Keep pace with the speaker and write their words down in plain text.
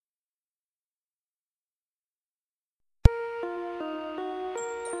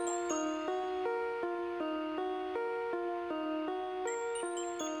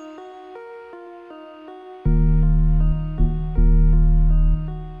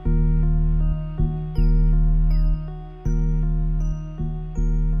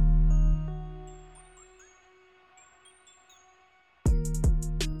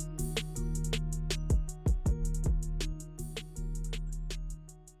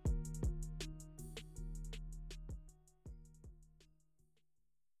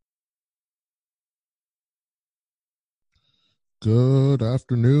Good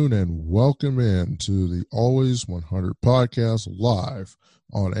afternoon and welcome in to the Always 100 podcast live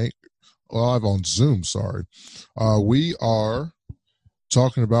on Zoom. Sorry, we are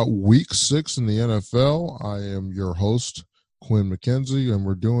talking about Week 6 in the NFL. I am your host Quinn McKenzie, and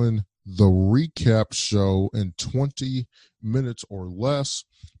we're doing the recap show in 20 minutes or less.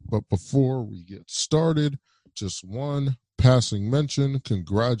 But before we get started, just one passing mention.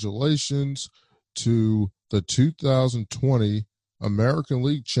 Congratulations to the 2020 American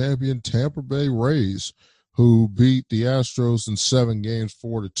League champion Tampa Bay Rays, who beat the Astros in 7 games,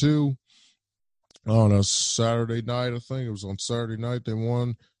 4-2 on a Saturday night. I think it was on Saturday night they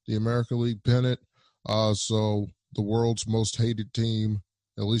won the American League pennant. So the world's most hated team,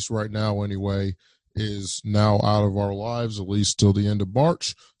 at least right now anyway, is now out of our lives, at least till the end of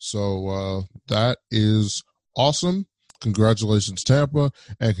March. So that is awesome. Congratulations, Tampa,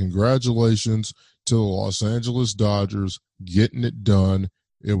 and congratulations to the Los Angeles Dodgers getting it done.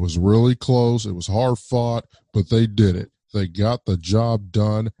 It was really close. It was hard fought, but they did it. They got the job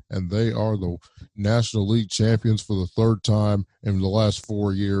done, and they are the National League champions for the third time in the last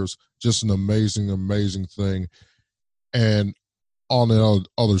 4 years. Just an amazing, amazing thing. And on the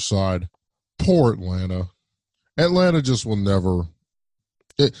other side, poor Atlanta. Atlanta just will never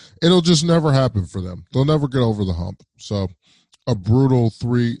 – it'll just never happen for them. They'll never get over the hump. So a brutal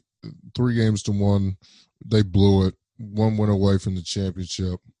three games to one. They blew it. One went away from the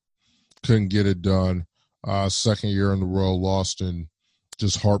championship. Couldn't get it done. Second year in a row, lost in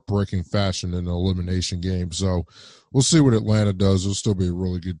just heartbreaking fashion in an elimination game. So we'll see what Atlanta does. It'll still be a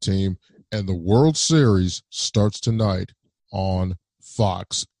really good team. And the World Series starts tonight on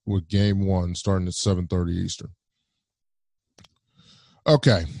Fox with Game 1 starting at 7:30 Eastern.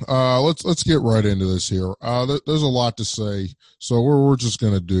 Okay, let's get right into this here. There's a lot to say, so we're just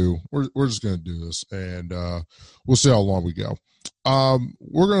gonna do this, and we'll see how long we go.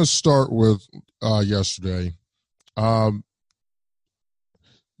 We're gonna start with yesterday.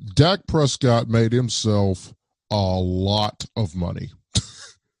 Dak Prescott made himself a lot of money,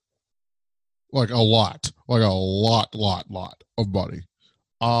 like a lot of money.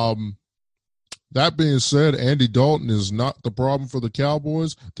 That being said, Andy Dalton is not the problem for the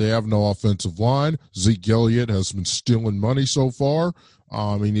Cowboys. They have no offensive line. Zeke Elliott has been stealing money so far.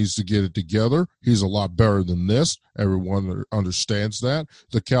 He needs to get it together. He's a lot better than this. Everyone understands that.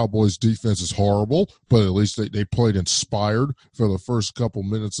 The Cowboys' defense is horrible, but at least they played inspired for the first couple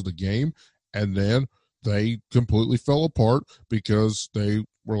minutes of the game, and then they completely fell apart because they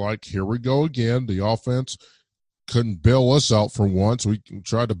were like, here we go again. The offense couldn't bail us out for once. We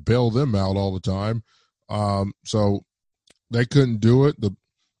tried to bail them out all the time. So they couldn't do it.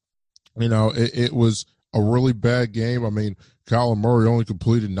 It was a really bad game. I mean, Kyler Murray only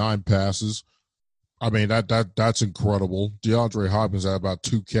completed 9 passes. I mean, that's incredible. DeAndre Hopkins had about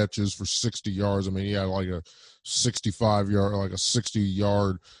 2 catches for 60 yards. I mean, he had like a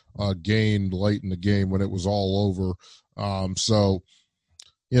 60-yard gain late in the game when it was all over.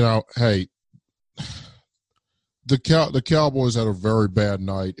 Hey, the Cowboys had a very bad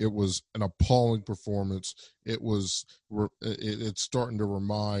night. It was an appalling performance. It's starting to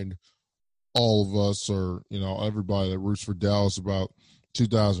remind all of us, or everybody that roots for Dallas, about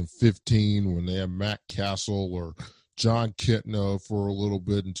 2015 when they had Matt Castle or John Kitna for a little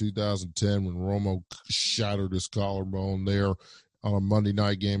bit in 2010 when Romo shattered his collarbone there on a Monday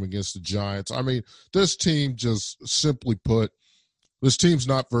night game against the Giants. I mean, this team, just simply put, this team's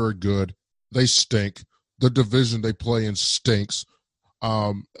not very good. They stink. The division they play in stinks.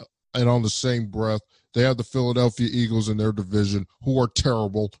 And on the same breath, they have the Philadelphia Eagles in their division, who are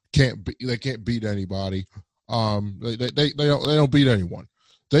terrible. They can't beat anybody. They don't beat anyone.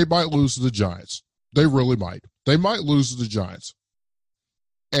 They might lose to the Giants. They really might. They might lose to the Giants.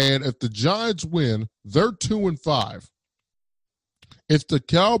 And if the Giants win, they're 2-5. If the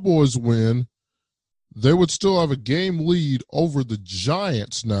Cowboys win, they would still have a game lead over the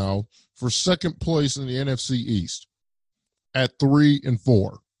Giants now for second place in the NFC East at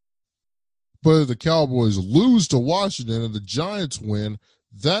 3-4. But if the Cowboys lose to Washington and the Giants win,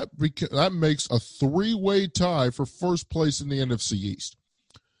 that makes a 3-way tie for first place in the NFC East.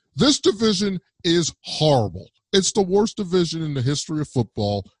 This division is horrible. It's the worst division in the history of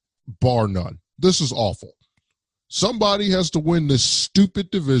football, bar none. This is awful. Somebody has to win this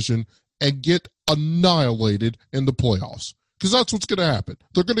stupid division and get annihilated in the playoffs, because that's what's going to happen.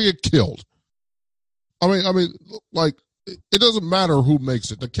 They're going to get killed. I mean, it doesn't matter who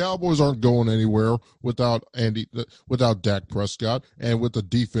makes it. The Cowboys aren't going anywhere without Dak Prescott, and with the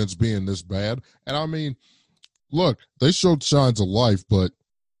defense being this bad. And I mean, look, they showed signs of life, but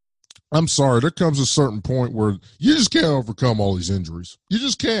I'm sorry, there comes a certain point where you just can't overcome all these injuries. You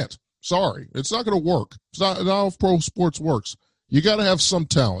just can't. Sorry, it's not going to work. It's not how pro sports works. You got to have some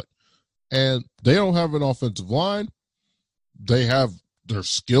talent, and they don't have an offensive line. They have their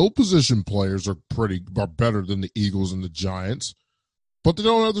skill position players are better than the Eagles and the Giants, but they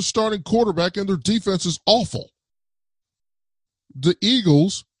don't have their starting quarterback, and their defense is awful. The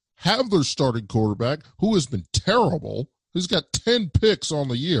Eagles have their starting quarterback, who has been terrible. He's got 10 picks on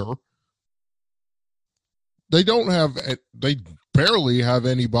the year. They barely have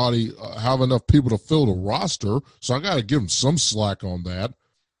anybody, have enough people to fill the roster, so I got to give them some slack on that.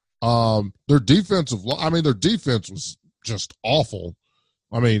 Their defense was just awful.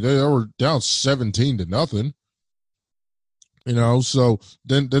 I mean, they were down 17-0. So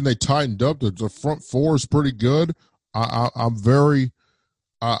then they tightened up. The front four is pretty good. I'm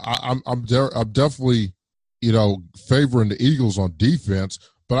definitely, favoring the Eagles on defense.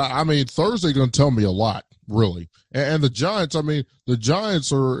 But I mean, Thursday going to tell me a lot, really. And the Giants, the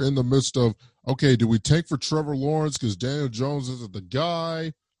Giants are in the midst of, okay, do we tank for Trevor Lawrence because Daniel Jones isn't the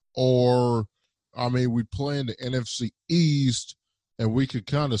guy? Or, we play in the NFC East and we could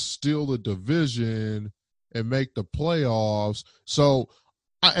kind of steal the division and make the playoffs. So,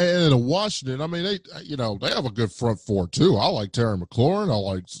 and in Washington, they have a good front four too. I like Terry McLaurin. I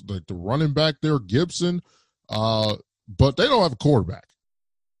like the running back there, Gibson. But they don't have a quarterback.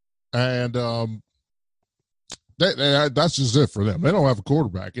 And that's just it for them. They don't have a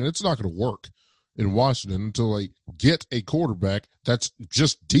quarterback, and it's not going to work in Washington until they get a quarterback that's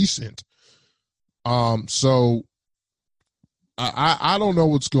just decent. So I don't know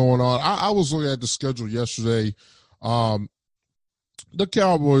what's going on. I was looking at the schedule yesterday. The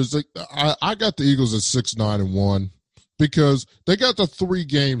Cowboys, I got the Eagles at 6-9-1 because they got the 3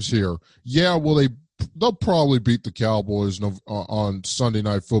 games here. Yeah, well, they'll probably beat the Cowboys on Sunday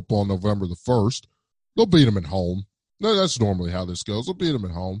Night Football, November the 1st. They'll beat them at home. That's normally how this goes. They'll beat them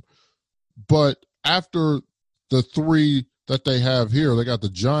at home. But after the 3 that they have here, they got the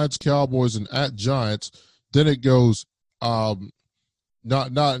Giants, Cowboys, and at Giants. Then it goes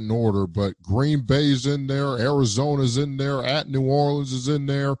not in order, but Green Bay's in there, Arizona's in there, at New Orleans is in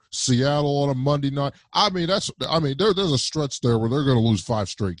there, Seattle on a Monday night. There's a stretch there where they're going to lose 5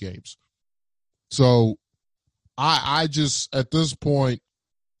 straight games. So I just, at this point,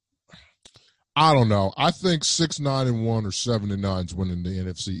 I don't know. I think 6-9-1 or 7-9 is winning the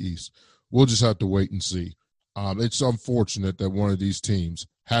NFC East. We'll just have to wait and see. It's unfortunate that one of these teams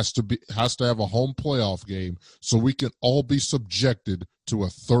has to have a home playoff game so we can all be subjected to a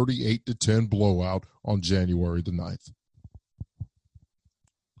 38-10 blowout on January the 9th.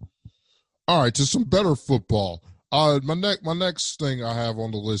 All right, to some better football. My next thing I have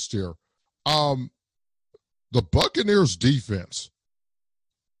on the list here. The Buccaneers defense.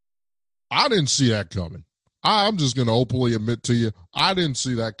 I didn't see that coming. I'm just going to openly admit to you, I didn't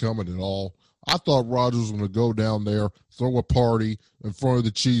see that coming at all. I thought Rodgers was going to go down there, throw a party in front of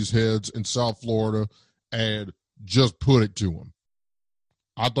the Cheeseheads in South Florida, and just put it to him.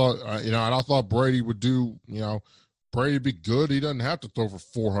 I thought, and I thought Brady would do, Brady would be good. He doesn't have to throw for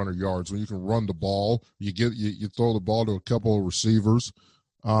 400 yards when you can run the ball. You throw the ball to a couple of receivers.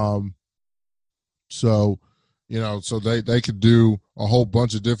 So they could do a whole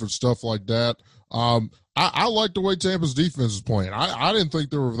bunch of different stuff like that. I like the way Tampa's defense is playing. I didn't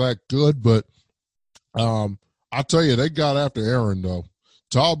think they were that good, but I'll tell you, they got after Aaron, though.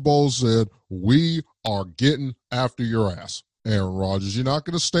 Todd Bowles said, we are getting after your ass, Aaron Rodgers. You're not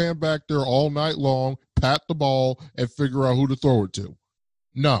going to stand back there all night long, pat the ball, and figure out who to throw it to.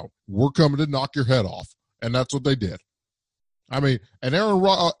 No, we're coming to knock your head off, and that's what they did. And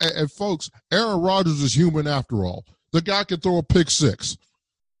folks, Aaron Rodgers is human after all. The guy can throw a pick 6.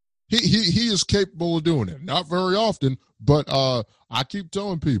 He is capable of doing it. Not very often, but I keep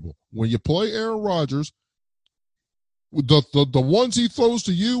telling people, when you play Aaron Rodgers, the ones he throws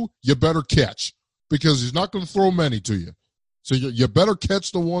to you, you better catch, because he's not going to throw many to you. So you better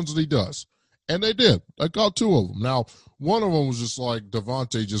catch the ones that he does. And they did. They got 2 of them. Now, one of them was just like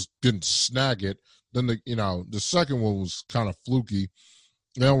Devontae just didn't snag it. Then the second one was kind of fluky.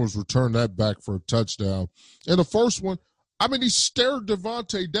 That was returned that back for a touchdown. And the first one, he stared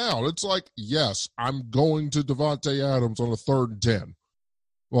Devontae down. It's like, yes, I'm going to Devontae Adams on a 3rd and 10.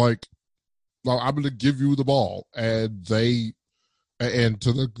 Like, I'm going to give you the ball. And to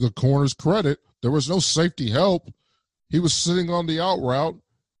the corner's credit, there was no safety help. He was sitting on the out route.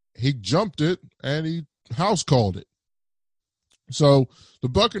 He jumped it, and he house called it. So the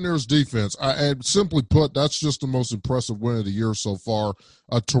Buccaneers defense, and simply put, that's just the most impressive win of the year so far.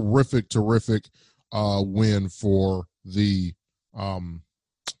 A terrific win for the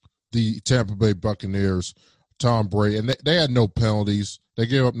the Tampa Bay Buccaneers, Tom Brady, and they had no penalties. They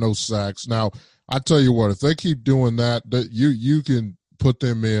gave up no sacks. Now, I tell you what, if they keep doing that, you can put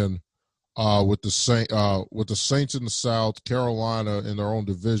them in with the Saints in the South, Carolina in their own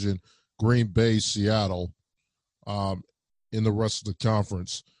division, Green Bay, Seattle, in the rest of the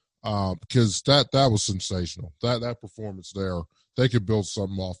conference, because that was sensational. That performance there, they could build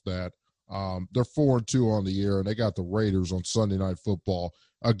something off that. They're 4-2 on the year, and they got the Raiders on Sunday Night Football,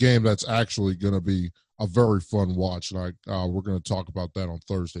 a game that's actually going to be a very fun watch, and we're going to talk about that on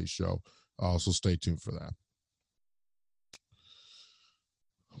Thursday's show. So stay tuned for that.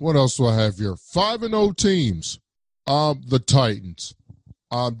 What else do I have here? 5-0 teams. The Titans.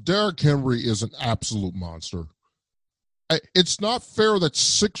 Derrick Henry is an absolute monster. It's not fair that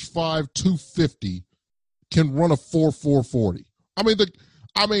 6'5", 250 can run a 4.4 40. I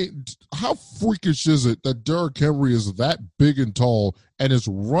mean, how freakish is it that Derrick Henry is that big and tall and is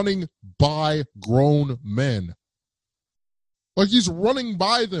running by grown men? Like, he's running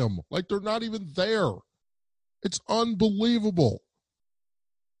by them like they're not even there. It's unbelievable.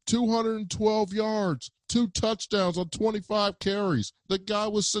 212 yards, 2 touchdowns on 25 carries. The guy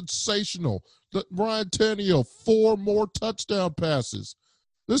was sensational. Ryan Tannehill, 4 more touchdown passes.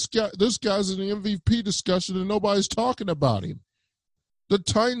 This guy's in the MVP discussion and nobody's talking about him. The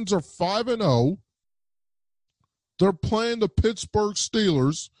Titans are 5-0. They're playing the Pittsburgh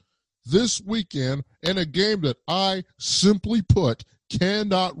Steelers this weekend in a game that I simply put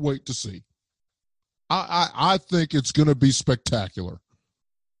cannot wait to see. I think it's going to be spectacular.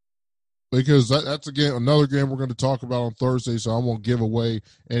 Because that's again another game we're going to talk about on Thursday, so I won't give away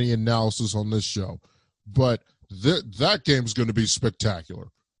any analysis on this show. But that game is going to be spectacular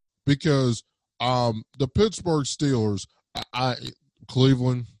because the Pittsburgh Steelers,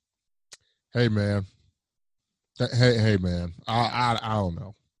 Cleveland, hey man, I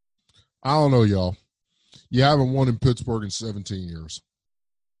don't know, y'all. You haven't won in Pittsburgh in 17 years.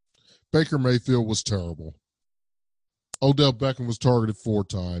 Baker Mayfield was terrible. Odell Beckham was targeted 4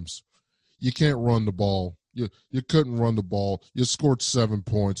 times. You can't run the ball. You couldn't run the ball. You scored 7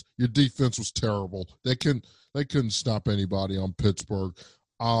 points. Your defense was terrible. They couldn't stop anybody on Pittsburgh.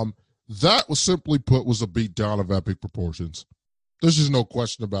 That was simply put was a beatdown of epic proportions. There's just no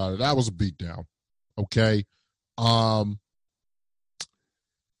question about it. That was a beatdown. Okay.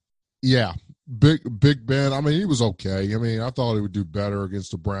 Yeah. Big Ben, I mean, he was okay. I mean, I thought he would do better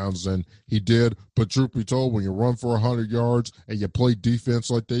against the Browns than he did. But truth be told, when you run for 100 yards and you play defense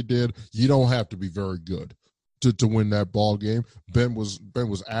like they did, you don't have to be very good to win that ball game. Ben was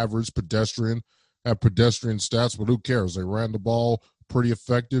average, pedestrian, had pedestrian stats, but who cares? They ran the ball pretty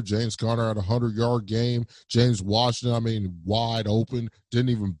effective. James Conner had a 100-yard game. James Washington, I mean, wide open, didn't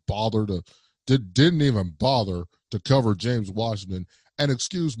even bother to cover James Washington. And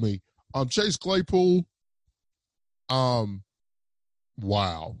excuse me, Chase Claypool, wow.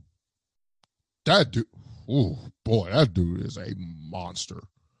 That dude, that dude is a monster.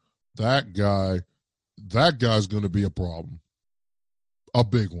 That guy's going to be a problem. A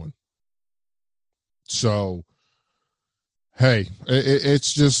big one. So, hey,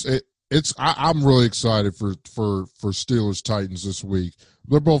 I'm really excited for Steelers Titans this week.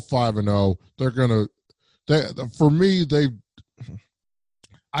 They're both 5-0. For me,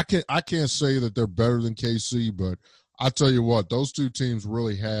 I can't say that they're better than KC, but I tell you what, those two teams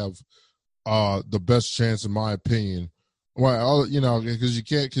really have the best chance, in my opinion. Well, because you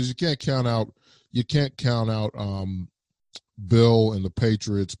can't count out Bill and the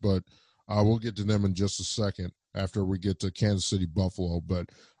Patriots, but we'll get to them in just a second after we get to Kansas City Buffalo. But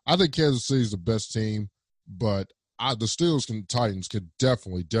I think Kansas City is the best team, but the Steelers and Titans could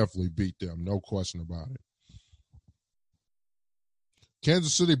definitely beat them, no question about it.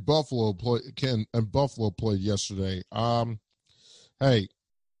 Kansas City Buffalo played yesterday. Hey,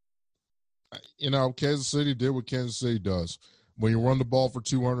 Kansas City did what Kansas City does. When you run the ball for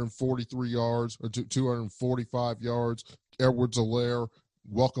 243 yards or 245 yards, Edwards-Helaire,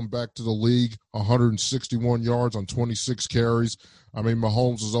 welcome back to the league, 161 yards on 26 carries. I mean,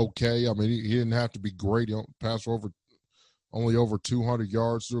 Mahomes is okay. I mean, he didn't have to be great. He passed only over 200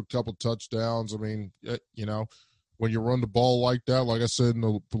 yards, threw a couple touchdowns. I mean, when you run the ball like that, like I said in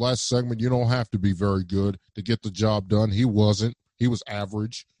the last segment, you don't have to be very good to get the job done. He wasn't. He was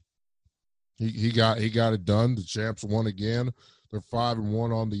average. He got it done. The champs won again. They're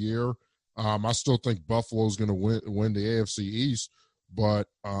 5-1 on the year. I still think Buffalo's going to win the AFC East, but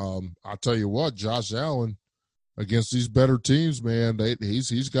I'll tell you what, Josh Allen against these better teams, man,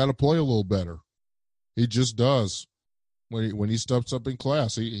 he's got to play a little better. He just does. When he steps up in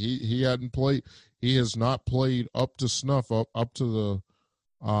class, he hadn't played. He has not played up to snuff, up to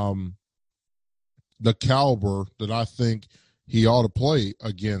the caliber that I think he ought to play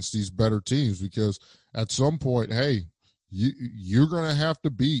against these better teams, because at some point, hey, you're going to have to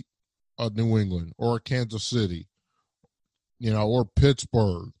beat a New England or a Kansas City, or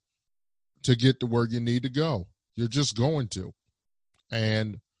Pittsburgh to get to where you need to go. You're just going to.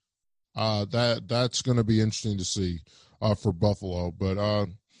 And that's going to be interesting to see for Buffalo. But I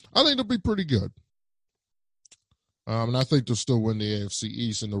think they'll be pretty good. And I think they'll still win the AFC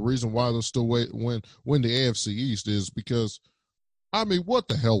East. And the reason why they'll still win the AFC East is because, what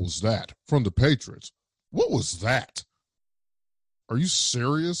the hell was that from the Patriots? What was that? Are you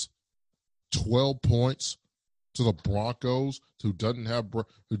serious? 12 points to the Broncos, who doesn't have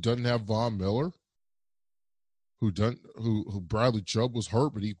Von Miller, who Bradley Chubb was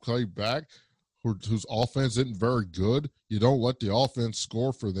hurt, but he played back, whose offense isn't very good. You don't let the offense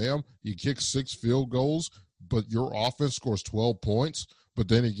score for them. You kick 6 field goals, but your offense scores 12 points. But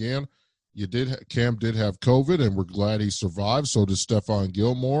then again, Cam did have COVID, and we're glad he survived. So did Stephon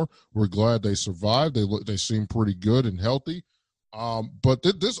Gilmore. We're glad they survived. They seem pretty good and healthy. But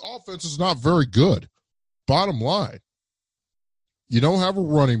this offense is not very good. Bottom line, you don't have a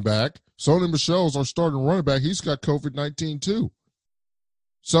running back. Sony Michel's our starting running back. He's got COVID-19 too.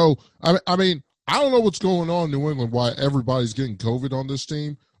 So, I don't know what's going on in New England, why everybody's getting COVID on this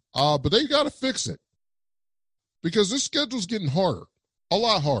team, but they got to fix it, because this schedule's getting harder, a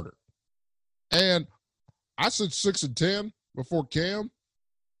lot harder. And I said 6-10 before Cam.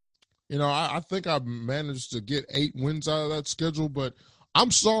 I think I managed to get 8 wins out of that schedule, but I'm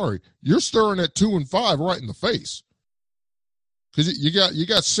sorry, you're staring at 2-5 right in the face, because you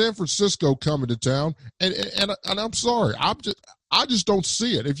got San Francisco coming to town, and I'm sorry, I just don't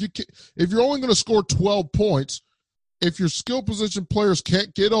see it. If you're only going to score 12 points, if your skill position players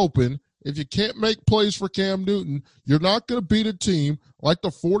can't get open, if you can't make plays for Cam Newton, you're not going to beat a team like the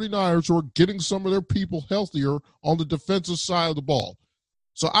 49ers, who are getting some of their people healthier on the defensive side of the ball.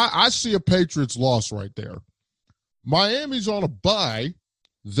 So I see a Patriots loss right there. Miami's on a bye.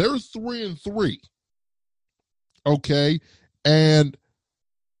 They're 3-3. Okay? And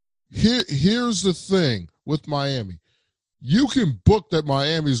here's the thing with Miami. You can book that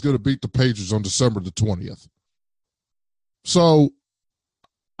Miami is going to beat the Patriots on December the 20th. So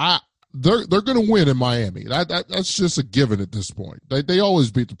they're going to win in Miami. That's just a given at this point. They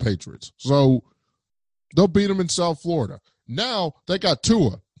always beat the Patriots. So they'll beat them in South Florida. Now they got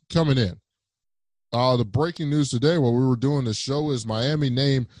Tua coming in. The breaking news today while we were doing the show is Miami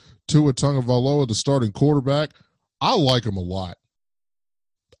named Tua Tagovailoa the starting quarterback. I like him a lot.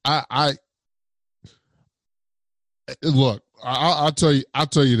 Look, I'll tell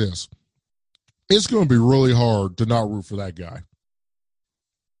you this. It's going to be really hard to not root for that guy.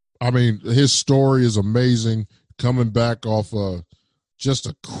 His story is amazing, coming back off just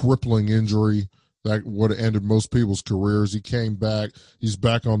a crippling injury that would have ended most people's careers. He came back. He's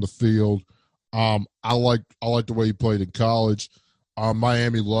back on the field. I like the way he played in college.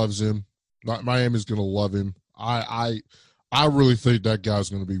 Miami loves him. Miami's going to love him. I really think that guy's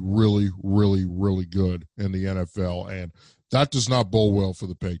going to be really, really, really good in the NFL, and that does not bode well for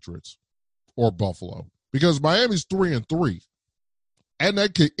the Patriots or Buffalo, because Miami's 3-3, and they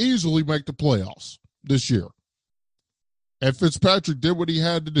could easily make the playoffs this year. And Fitzpatrick did what he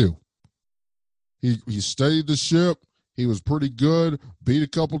had to do. He steadied the ship. He was pretty good. Beat a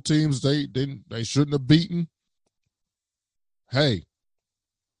couple teams they shouldn't have beaten. Hey,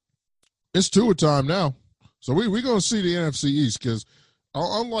 it's Tua time now. So we're going to see the NFC East, because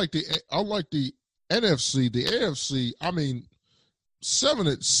unlike the NFC, the AFC,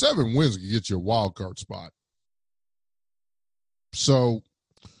 7 wins can get you a wild card spot. So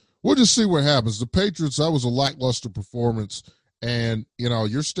we'll just see what happens. The Patriots, that was a lackluster performance. And,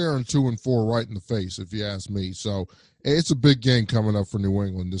 you're staring 2-4 right in the face, if you ask me. So it's a big game coming up for New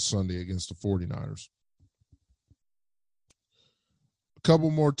England this Sunday against the 49ers. A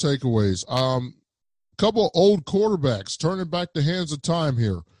couple more takeaways. Couple of old quarterbacks turning back the hands of time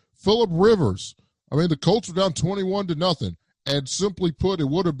here. Phillip Rivers. The Colts were down 21-0. And simply put, it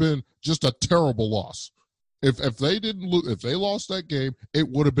would have been just a terrible loss. If they lost that game, it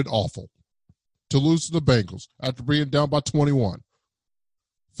would have been awful to lose to the Bengals after being down by 21.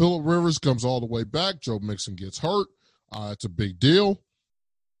 Phillip Rivers comes all the way back. Joe Mixon gets hurt. It's a big deal,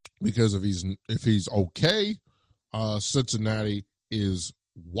 because if he's okay, Cincinnati is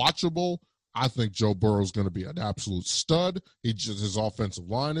watchable. I think Joe Burrow is going to be an absolute stud. His offensive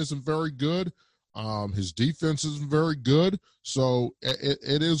line isn't very good. His defense isn't very good. So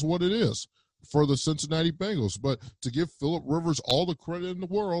it is what it is for the Cincinnati Bengals. But to give Phillip Rivers all the credit in the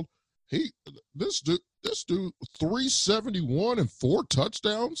world, This dude, 371 and 4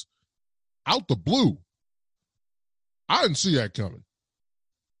 touchdowns out the blue. I didn't see that coming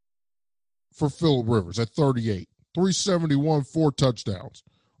for Phillip Rivers at 38. 371, 4 touchdowns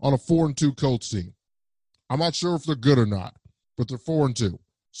on a 4-2 Colts team. I'm not sure if they're good or not, but they're 4-2.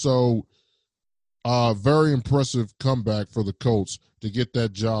 So, very impressive comeback for the Colts to get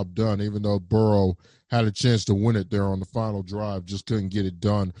that job done, even though Burrow had a chance to win it there on the final drive, just couldn't get it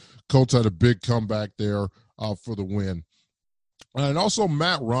done. Colts had a big comeback there for the win. And also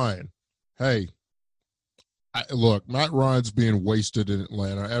Matt Ryan. Hey, look, Matt Ryan's being wasted in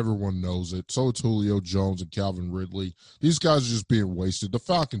Atlanta. Everyone knows it. So it's Julio Jones and Calvin Ridley. These guys are just being wasted. The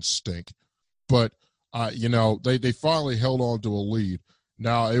Falcons stink. But, they finally held on to a lead.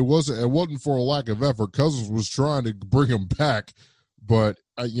 Now, it wasn't for a lack of effort. Cousins was trying to bring him back. But,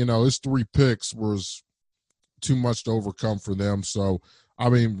 his 3 picks was too much to overcome for them. So,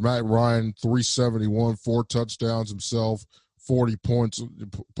 Matt Ryan, 371, 4 touchdowns himself, 40 points,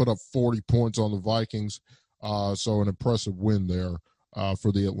 put up 40 points on the Vikings. So an impressive win there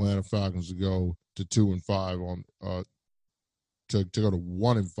for the Atlanta Falcons to go to 2-5 on to go to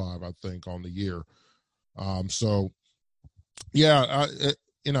 1-5, I think, on the year.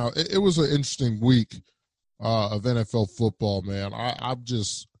 It was an interesting week of NFL football, man. I'm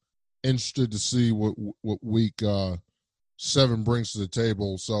just interested to see what week 7 brings to the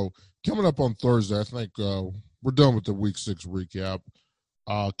table. So coming up on Thursday, I think we're done with the week 6 recap.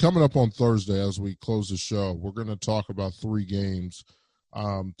 Coming up on Thursday as we close the show, we're going to talk about 3 games.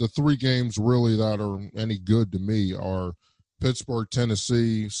 The 3 games really that are any good to me are Pittsburgh,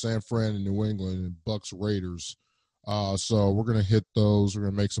 Tennessee, San Fran, and New England, and Bucs, Raiders. So we're going to hit those. We're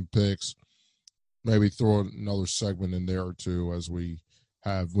going to make some picks, maybe throw another segment in there or two as we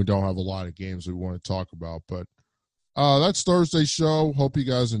don't have a lot of games we want to talk about. But that's Thursday's show. Hope you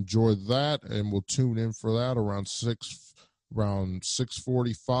guys enjoyed that, and we'll tune in for that around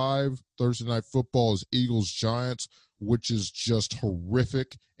 6:45. Thursday Night Football is Eagles-Giants, which is just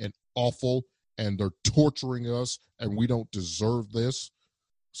horrific and awful, and they're torturing us, and we don't deserve this.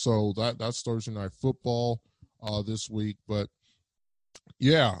 So that's Thursday Night Football this week. But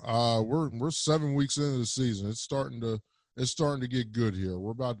yeah, we're 7 weeks into the season. It's starting to get good here.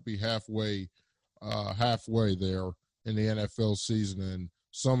 We're about to be halfway there in the NFL season, and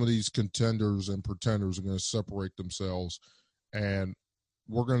some of these contenders and pretenders are going to separate themselves, and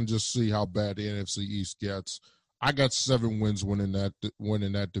we're going to just see how bad the NFC East gets. I got 7 wins winning that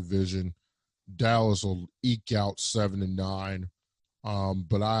division. Dallas will eke out 7-9.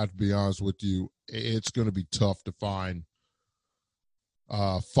 But I have to be honest with you, it's going to be tough to find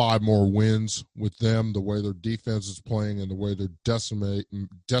 5 more wins with them, the way their defense is playing and the way they're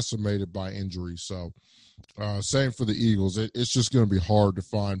decimated by injury. So same for the Eagles. It's just going to be hard to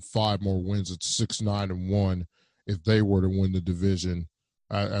find 5 more wins at 6-9-1 if they were to win the division,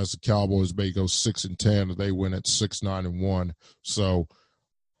 as the Cowboys may go 6-10 if they win at 6-9-1. So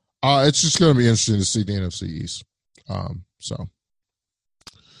it's just going to be interesting to see the NFC East.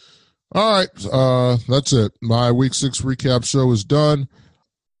 All right, that's it. My Week 6 recap show is done.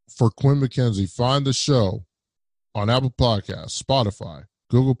 For Quinn McKenzie, find the show on Apple Podcasts, Spotify,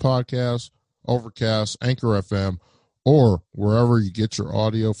 Google Podcasts, Overcast, Anchor FM, or wherever you get your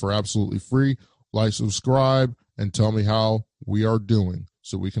audio for absolutely free. Like, subscribe, and tell me how we are doing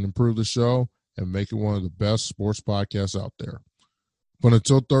so we can improve the show and make it one of the best sports podcasts out there. But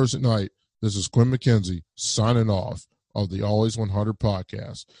until Thursday night, this is Quinn McKenzie signing off of the Always 100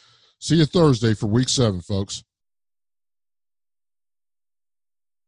 podcast. See you Thursday for Week 7, folks.